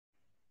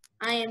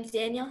I am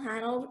Daniel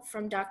Hanold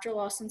from Dr.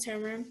 Lawson's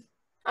homeroom.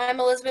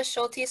 I'm Elizabeth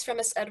Schultes from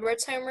Miss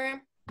Edwards'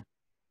 homeroom.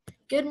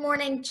 Good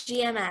morning,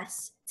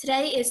 GMS.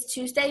 Today is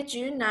Tuesday,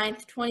 June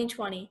 9th,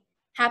 2020.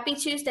 Happy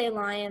Tuesday,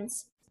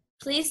 Lions.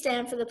 Please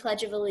stand for the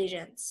Pledge of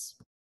Allegiance.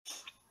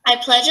 I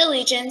pledge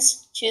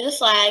allegiance to the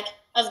flag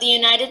of the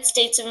United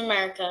States of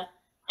America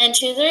and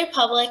to the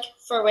republic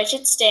for which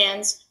it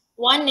stands,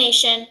 one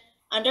nation,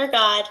 under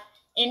God,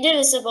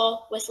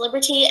 indivisible, with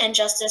liberty and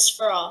justice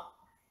for all.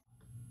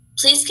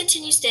 Please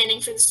continue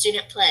standing for the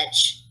student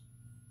pledge.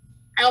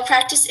 I will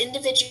practice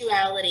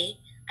individuality.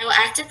 I will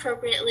act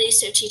appropriately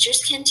so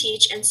teachers can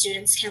teach and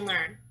students can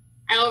learn.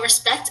 I will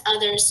respect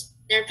others,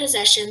 their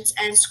possessions,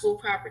 and school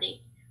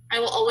property. I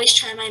will always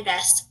try my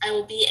best. I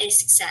will be a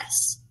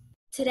success.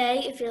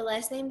 Today, if your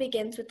last name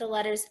begins with the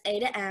letters A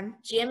to M,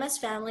 GMS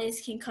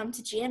families can come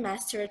to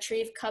GMS to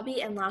retrieve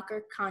cubby and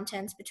locker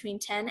contents between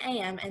 10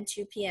 a.m. and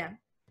 2 p.m.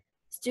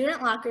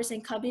 Student lockers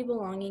and cubby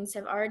belongings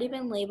have already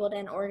been labeled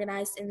and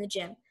organized in the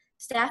gym.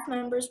 Staff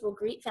members will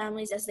greet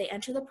families as they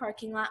enter the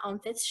parking lot on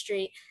 5th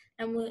Street,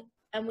 and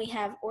we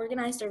have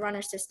organized a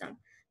runner system.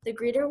 The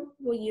greeter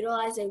will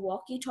utilize a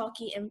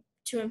walkie-talkie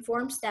to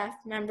inform staff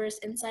members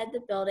inside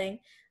the building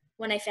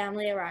when a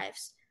family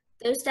arrives.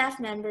 Those staff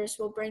members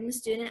will bring the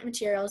student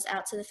materials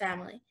out to the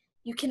family.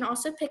 You can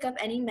also pick up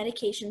any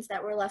medications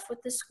that were left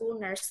with the school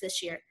nurse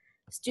this year.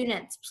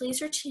 Students,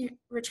 please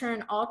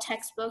return all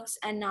textbooks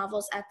and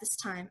novels at this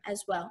time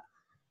as well.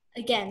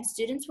 Again,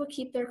 students will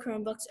keep their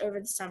Chromebooks over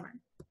the summer.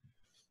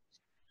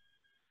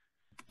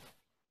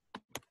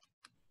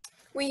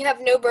 We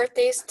have no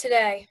birthdays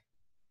today.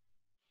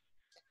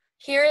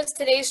 Here is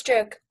today's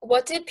joke.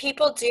 What did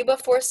people do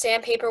before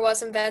sandpaper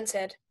was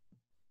invented?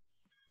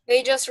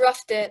 They just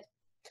roughed it.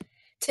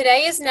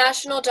 Today is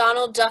National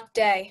Donald Duck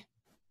Day.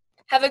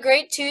 Have a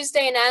great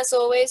Tuesday, and as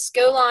always,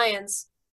 go Lions!